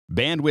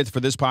Bandwidth for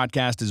this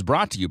podcast is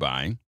brought to you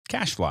by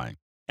CacheFly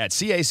at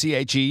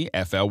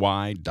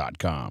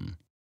CACHEFLY.com.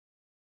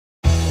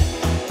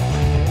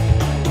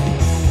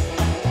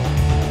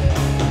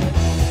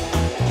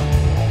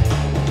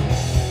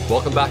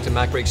 Welcome back to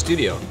MacBreak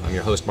Studio. I'm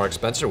your host, Mark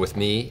Spencer. With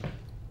me,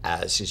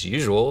 as is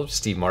usual,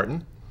 Steve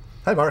Martin.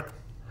 Hi, Mark.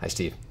 Hi,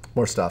 Steve.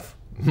 More stuff.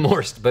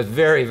 More, but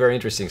very, very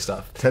interesting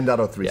stuff.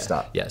 10.03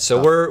 stuff. Yeah,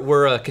 so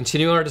we're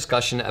continuing our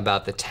discussion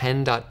about the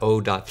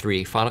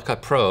 10.0.3 Final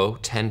Cut Pro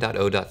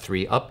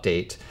 10.0.3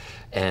 update,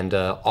 and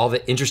all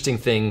the interesting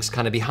things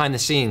kind of behind the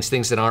scenes,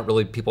 things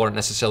that people aren't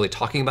necessarily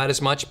talking about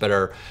as much, but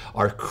are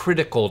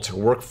critical to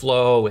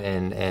workflow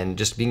and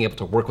just being able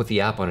to work with the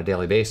app on a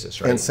daily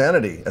basis, right? And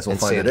sanity, as we'll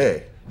find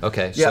today.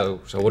 Okay, yeah.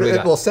 So what do we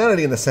got? Well,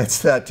 sanity in the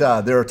sense that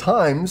there are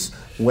times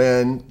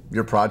when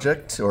your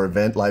project or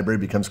event library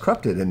becomes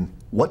corrupted, and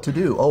what to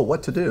do? Oh,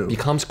 what to do?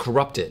 Becomes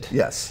corrupted.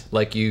 Yes.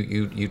 Like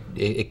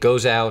it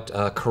goes out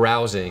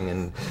carousing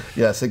and.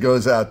 Yes, it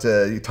goes out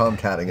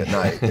tomcatting at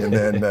night, and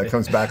then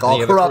comes back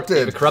all corrupted.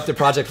 You have a corrupted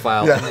project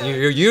file. Yeah. And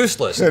you're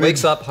useless. It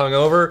wakes up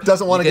hungover.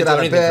 Doesn't want to get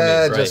out of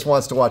bed. Right. Just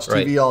wants to watch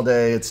TV all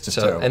day. It's just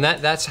terrible. And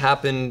that's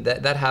happened.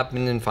 That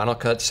happened in Final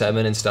Cut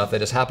 7 and stuff. That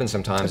just happens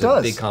sometimes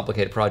in big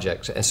complicated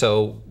projects. And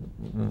so,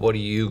 what do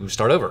you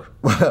start over?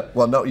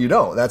 Well, no, you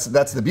don't. That's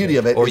the beauty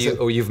of it. Or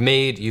you've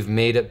made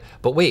it.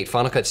 But wait,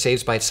 Final Cut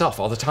saves by itself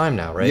all the time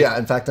now, right? Yeah.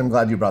 In fact, I'm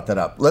glad you brought that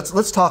up.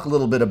 Let's talk a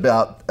little bit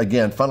about,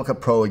 again, Final Cut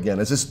Pro again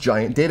is this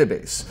giant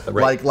database,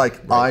 like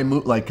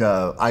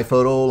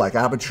iPhoto, like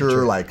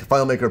Aperture, like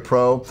FileMaker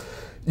Pro.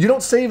 You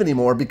don't save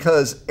anymore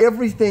because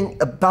everything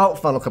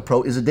about Final Cut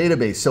Pro is a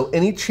database. So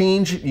any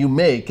change you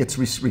make gets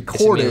recorded.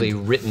 It's immediately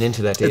written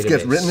into that database. It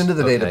gets written into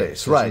the database,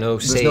 so right?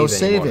 There's no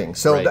saving. Anymore.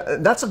 So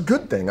that's a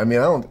good thing. I mean,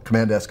 I don't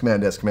Command S,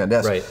 Command S, Command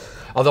S. Right.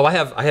 Although I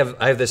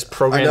have this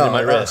programmed in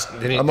my wrist.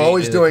 I'm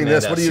always doing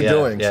this. What are you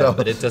doing? Yeah, so,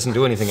 but it doesn't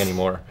do anything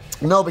anymore.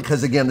 No,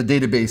 because again, the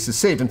database is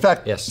saved. In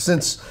fact,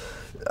 since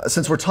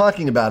we're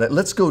talking about it,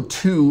 let's go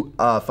to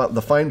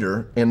the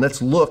Finder and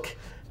let's look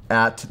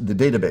at the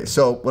database.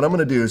 So what I'm going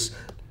to do is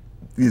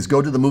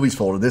go to the Movies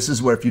folder. This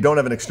is where if you don't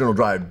have an external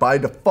drive, by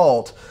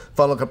default,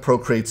 Final Cut Pro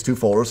creates two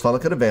folders, Final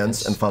Cut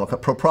Events and Final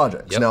Cut Pro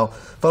Projects. Now,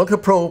 Final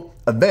Cut Pro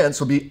Events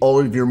will be all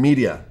of your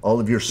media, all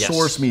of your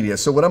source media.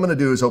 So what I'm going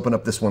to do is open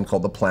up this one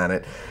called The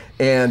Planet,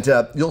 and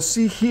you'll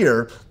see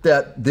here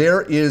that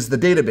there is the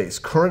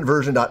database, current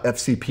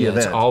version.fcp event.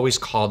 It's always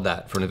called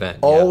that for an event.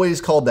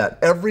 Always called that.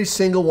 Every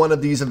single one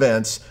of these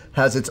events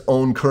has its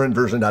own current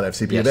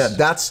version.fcp event.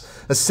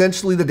 That's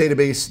essentially the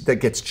database that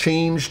gets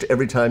changed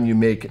every time you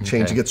make a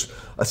change. It gets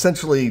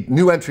essentially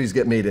new entries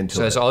get made into it.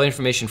 So it's all the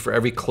information for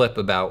every clip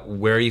about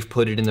where you've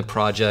put it in the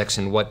projects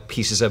and what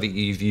pieces of it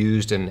you've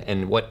used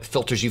and what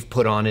filters you've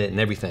put on it and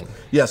everything.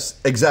 Yes,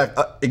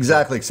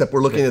 exactly. Except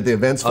we're looking at the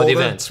events folder. Oh, the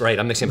events, right?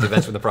 I'm mixing up the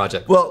events with the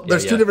project. Well,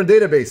 there's two different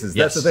databases.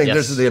 That's the thing.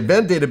 There's the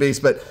event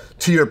database, but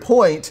to your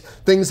point,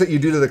 things that you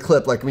do to the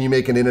clip, like when you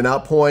make an in and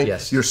out point,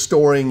 you're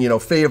storing,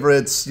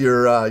 favorites,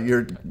 you're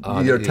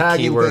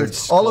tagging keywords,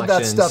 things. All of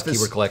that stuff is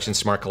keyword collections,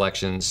 smart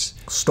collections,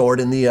 stored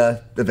in the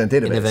event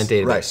database. In the event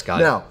database, right.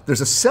 Got it. Now,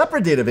 there's a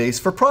separate database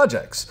for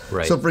projects.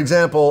 Right. So, for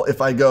example,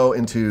 if I go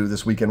into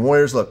this Weekend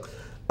Warriors, look,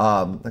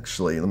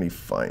 actually, let me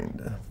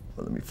find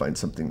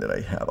something that I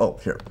have. Oh,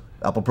 here,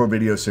 Apple Pro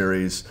Video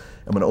Series.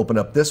 I'm going to open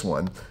up this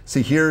one.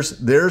 See, there's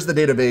the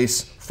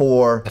database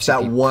for FCP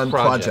that one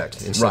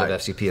project instead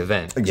of FCP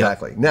event.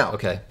 Exactly. Now,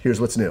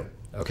 here's what's new.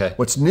 Okay.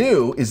 What's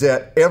new is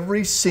that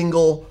every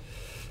single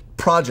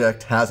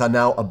project has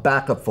now a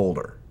backup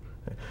folder.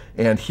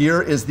 And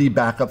here is the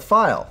backup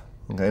file.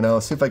 Okay, now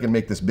let's see if I can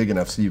make this big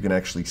enough so you can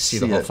actually see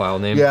the whole file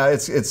name. Yeah,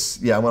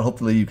 well,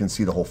 hopefully you can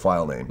see the whole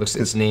file name.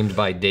 It's named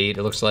by date,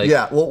 it looks like.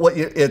 Yeah, well,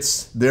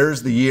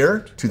 there's the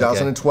year,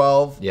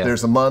 2012,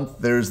 there's the month,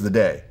 there's the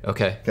day.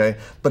 Okay.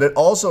 But it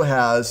also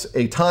has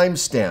a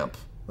timestamp,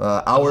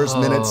 hours,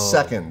 minutes,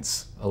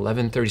 seconds.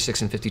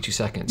 11:36 and 52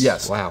 seconds.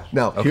 Yes. Wow.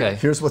 Now,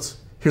 here's what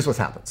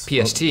happens.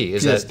 PST,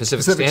 is that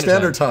Pacific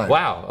Standard Time?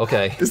 Wow,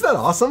 okay. Isn't that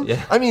awesome?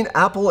 Yeah. I mean,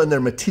 Apple and their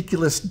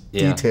meticulous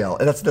detail,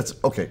 and that's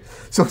okay.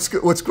 So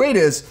what's great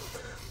is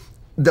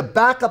the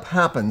backup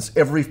happens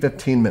every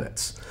 15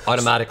 minutes.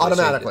 Automatically.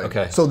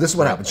 Okay. So this is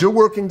what happens. You're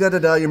working,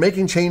 you're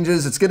making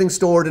changes, it's getting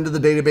stored into the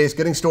database,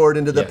 getting stored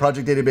into the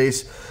project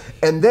database,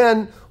 and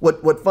then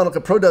what Final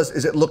Cut Pro does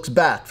is it looks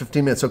back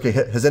 15 minutes. Okay,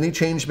 has any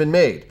change been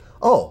made?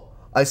 Oh,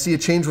 I see a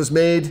change was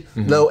made,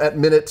 at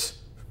minute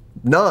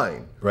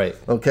 9. Right.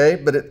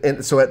 Okay,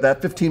 and so at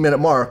that 15-minute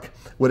mark,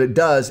 what it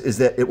does is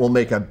that it will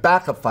make a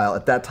backup file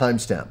at that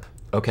timestamp.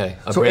 Okay,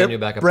 brand new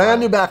backup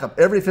Brand new backup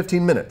every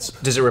 15 minutes.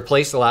 Does it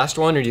replace the last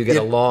one, or do you get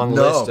a long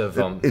list of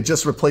them? It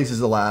just replaces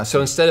the last. So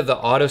instead of the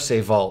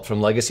autosave vault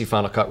from Legacy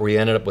Final Cut, where you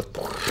ended up with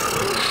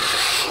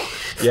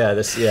and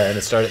it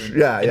started.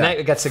 And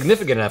that got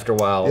significant after a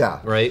while.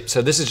 Right.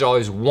 So this is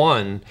always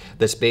one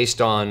that's based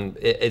on.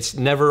 It's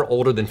never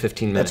older than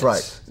 15 minutes.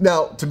 That's right.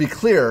 Now, to be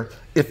clear,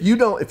 if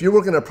you're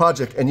working on a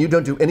project and you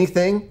don't do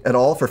anything at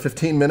all for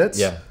 15 minutes,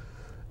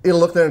 it'll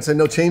look there and say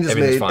no changes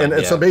made. Fine,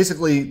 and so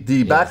basically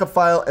the backup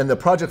file and the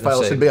project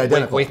file should be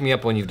identical. Wake me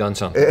up when you've done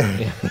something.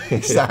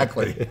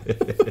 Exactly.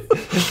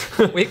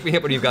 Wake me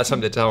up when you've got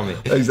something to tell me.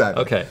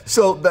 Exactly. Okay.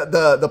 So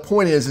the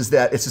point is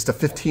that it's just a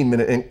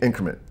 15-minute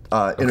increment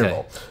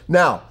interval.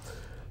 Now,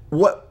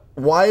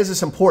 why is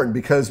this important?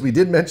 Because we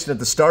did mention at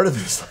the start of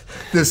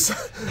this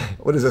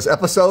what is this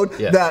episode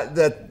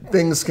that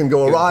things can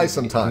go awry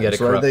sometimes,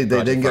 right?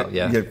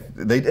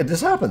 It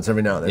just happens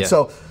every now and then. Yeah.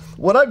 So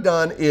what I've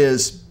done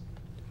is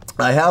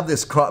I have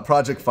this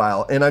project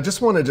file, and I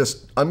just want to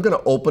I'm going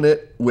to open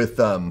it with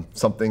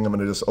something. I'm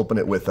going to just open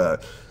it with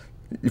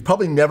you've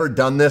probably never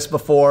done this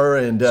before,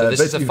 and so this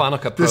is a Final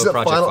Cut Pro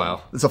project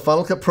file. It's a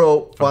Final Cut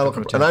Pro Final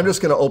Cut, and I'm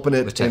just going to open it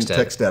in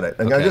TextEdit.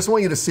 And I just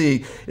want you to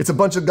see it's a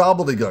bunch of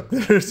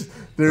gobbledygook.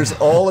 There's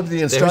all of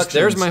the instructions.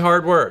 There's my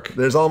hard work.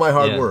 There's all my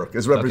hard work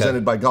is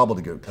represented by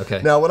gobbledygook. Okay.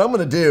 Now what I'm going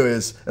to do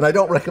is, and I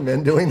don't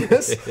recommend doing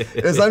this,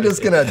 is I'm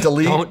just going to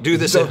delete. Don't do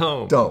this at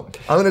home. Don't.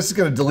 I'm just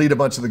going to delete a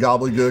bunch of the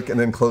gobbledygook and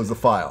then close the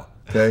file.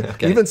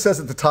 Okay. It even says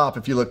at the top,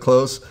 if you look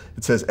close,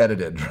 it says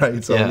edited,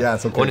 right? So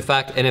it's okay. Well, in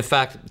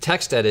fact,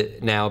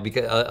 TextEdit now,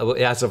 because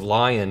as of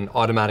Lion,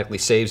 automatically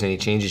saves any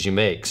changes you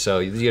make. So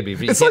you got to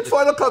be. It's like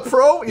Final Cut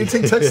Pro. You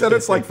think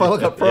TextEdit's like Final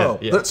Cut Pro.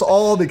 It's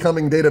all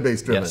becoming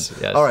database driven. Yes.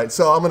 All right.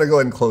 So I'm going to go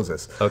ahead and close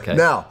this. Okay.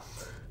 Now,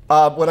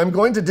 what I'm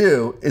going to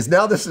do is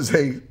now this is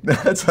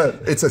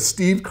it's a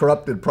Steve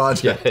corrupted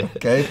project.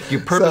 Okay.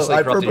 You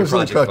purposely corrupted your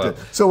project file.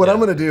 So what I'm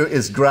going to do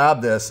is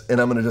grab this, and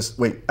I'm going to just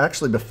wait.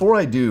 Actually, before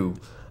I do,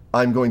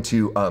 I'm going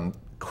to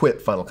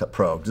quit Final Cut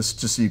Pro, just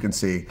so you can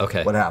see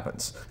what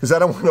happens. Because I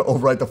don't want to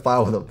overwrite the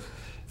file with a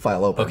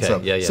file open.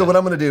 So what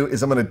I'm going to do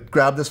is I'm going to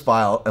grab this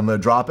file, I'm going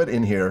to drop it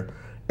in here,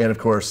 and of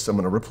course I'm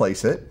going to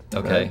replace it.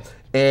 Okay. Right?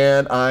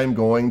 And I'm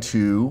going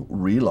to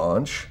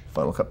relaunch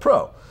Final Cut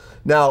Pro.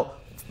 Now,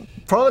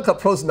 Final Cut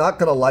Pro is not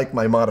going to like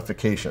my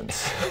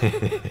modifications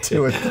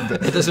to it.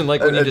 It doesn't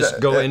like when you just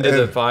go into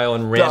the file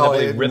and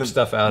randomly rip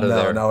stuff out of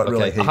there. No, it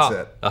really hates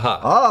it.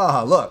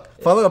 Aha. Look,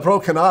 Final Cut Pro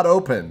cannot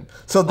open.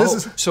 So this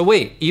is. So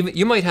wait,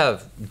 you might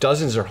have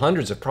dozens or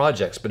hundreds of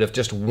projects, but if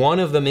just one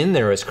of them in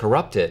there is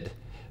corrupted,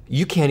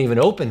 you can't even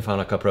open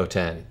Final Cut Pro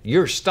 10.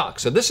 You're stuck.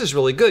 So this is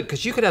really good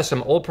because you could have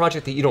some old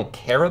project that you don't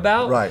care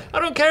about. Right.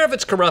 I don't care if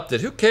it's corrupted.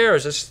 Who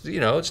cares?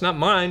 It's not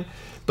mine.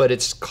 But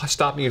it's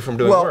stopping you from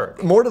doing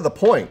work. More to the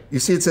point, you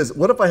see it says,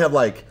 what if I have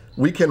like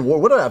Weekend War?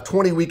 What if I have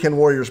 20 Weekend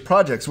Warriors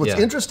projects? What's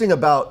interesting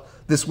about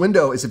this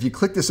window is if you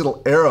click this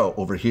little arrow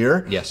over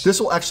here,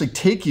 this will actually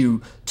take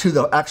you to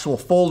the actual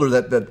folder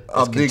that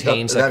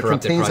contains that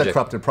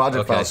corrupted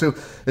project file. So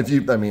if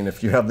you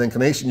have the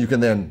inclination, you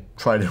can then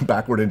try to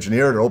backward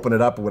engineer it or open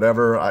it up or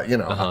whatever.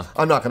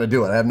 I'm not going to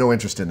do it. I have no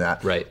interest in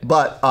that. Right.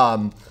 But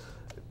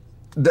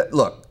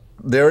look.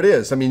 There it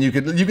is. I mean, you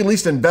can at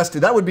least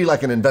investigate. That would be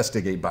like an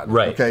investigate button,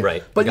 okay?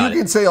 Right. But you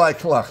can say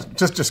like, look,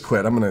 just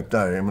quit. I'm gonna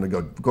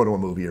go to a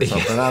movie or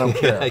something. I don't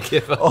care. I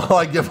give up. Oh,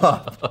 I give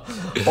up.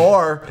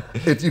 Or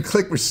if you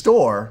click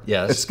restore,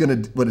 what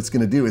it's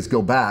gonna do is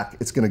go back.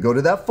 It's gonna go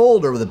to that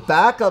folder with a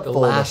backup folder.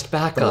 Last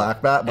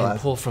backup. And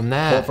pull from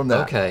that. Pull from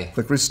that. Okay.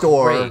 Click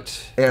restore,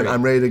 and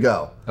I'm ready to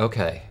go.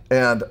 Okay.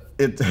 And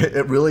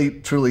it really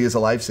truly is a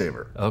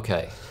lifesaver.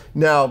 Okay.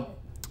 Now,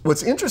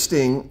 what's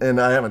interesting, and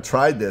I haven't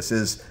tried this,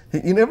 is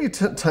every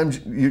time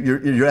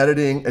you're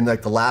editing and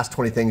like the last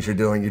 20 things you're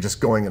doing, you're just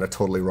going in a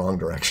totally wrong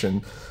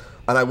direction.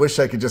 And I wish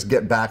I could just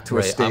get back to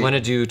a state. I'm going to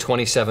do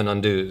 27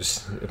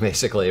 undos,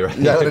 basically, right?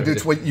 Yeah, I'm going to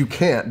do you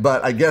can't,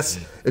 but I guess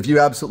if you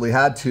absolutely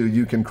had to,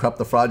 you can corrupt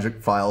the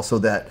project file so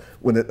that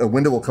when a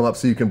window will come up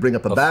so you can bring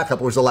up a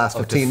backup, which is the last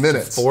 15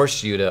 minutes. To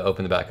force you to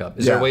open the backup.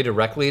 Is there a way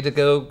directly to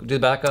go do the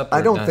backup?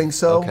 I don't think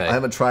so. I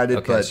haven't tried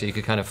it. But so you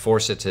could kind of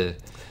force it to...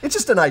 It's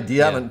just an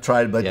idea. I haven't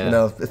tried, but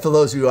for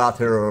those of you out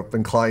there who are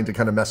inclined to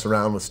kind of mess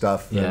around with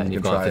stuff, then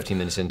you've gone 15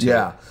 minutes into it.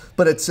 Yeah,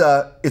 but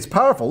it's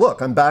powerful.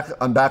 Look, I'm back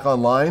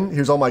online.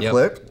 Here's all my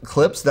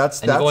clips.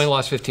 That's you've only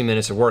lost 15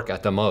 minutes of work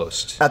at the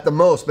most. At the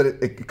most, but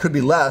it could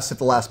be less if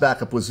the last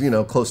backup was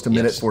close to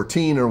minute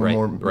 14 or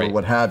more, or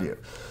what have you.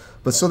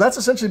 But so that's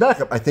essentially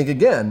backup. I think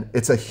again,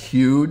 it's a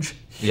huge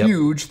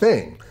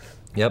thing.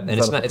 Yep, and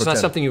it's not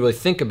something you really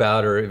think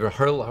about or ever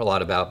heard a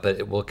lot about, but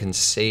it can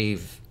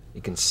save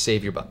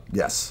your butt.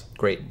 Yes.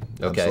 Great.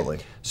 Okay. Absolutely.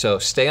 So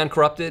stay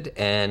uncorrupted,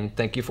 and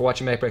thank you for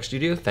watching MacBreak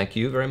Studio. Thank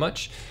you very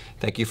much.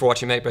 Thank you for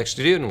watching MacBreak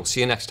Studio, and we'll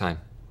see you next time.